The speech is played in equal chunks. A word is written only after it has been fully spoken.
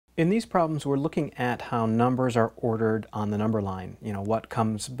In these problems, we're looking at how numbers are ordered on the number line, what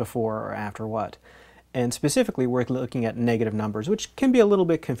comes before or after what. And specifically, we're looking at negative numbers, which can be a little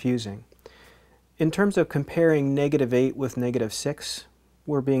bit confusing. In terms of comparing -8 with -6,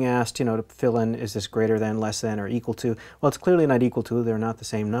 we're being asked, to fill in, is this greater than, less than, or equal to? Well, it's clearly not equal to, they're not the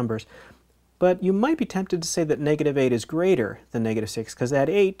same numbers. But you might be tempted to say that -8 is greater than -6, because that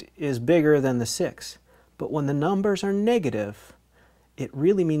 8 is bigger than the 6. But when the numbers are negative, it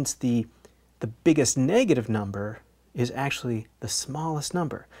really means the biggest negative number is actually the smallest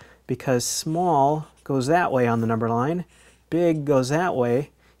number, because small goes that way on the number line, big goes that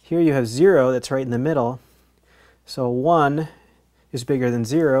way. Here you have 0 that's right in the middle, so 1 is bigger than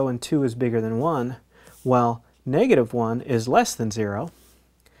 0 and 2 is bigger than 1. Well, -1 is less than 0,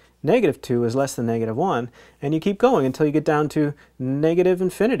 -2 is less than -1, and you keep going until you get down to negative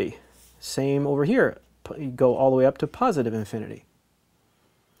infinity. Same over here, you go all the way up to positive infinity.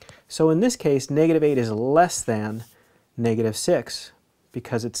 So in this case, -8 is less than -6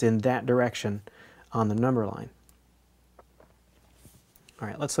 because it's in that direction on the number line. All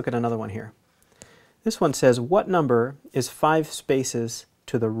right, let's look at another one here. This one says, what number is 5 spaces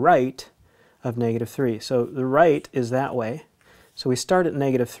to the right of -3? So the right is that way. So we start at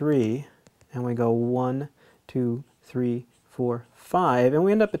 -3 and we go 1, 2, 3, 4, 5, and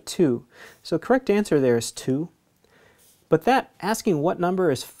we end up at 2. So the correct answer there is 2. But that asking what number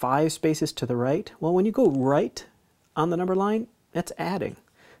is 5 spaces to the right, well, when you go right on the number line, that's adding.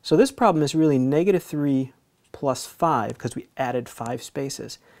 So this problem is really -3 plus 5, because we added 5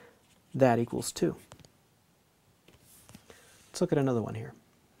 spaces. That equals 2. Let's look at another one here.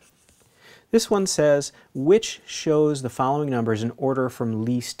 This one says, which shows the following numbers in order from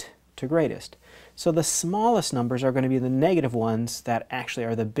least to greatest? So the smallest numbers are going to be the negative ones that actually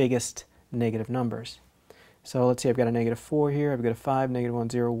are the biggest negative numbers. So let's see, I've got a -4 here, I've got a 5, -1,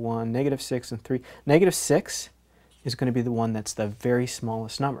 0, 1, -6, and 3. -6 is going to be the one that's the very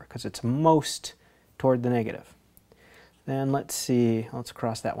smallest number because it's most toward the negative. Then let's see, let's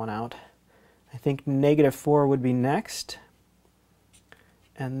cross that one out. I think -4 would be next.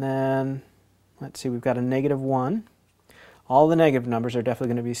 And then, let's see, we've got a -1. All the negative numbers are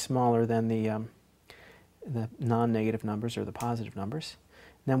definitely going to be smaller than the non-negative numbers or the positive numbers.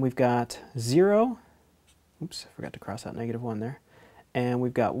 And then we've got 0. Oops, I forgot to cross out -1 there. And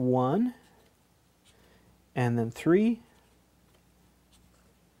we've got 1, and then 3,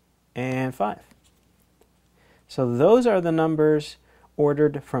 and 5. So those are the numbers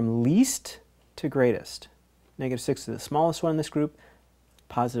ordered from least to greatest. -6 is the smallest one in this group.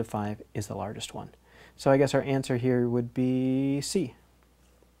 +5 is the largest one. So I guess our answer here would be C.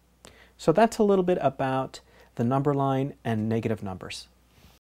 So that's a little bit about the number line and negative numbers.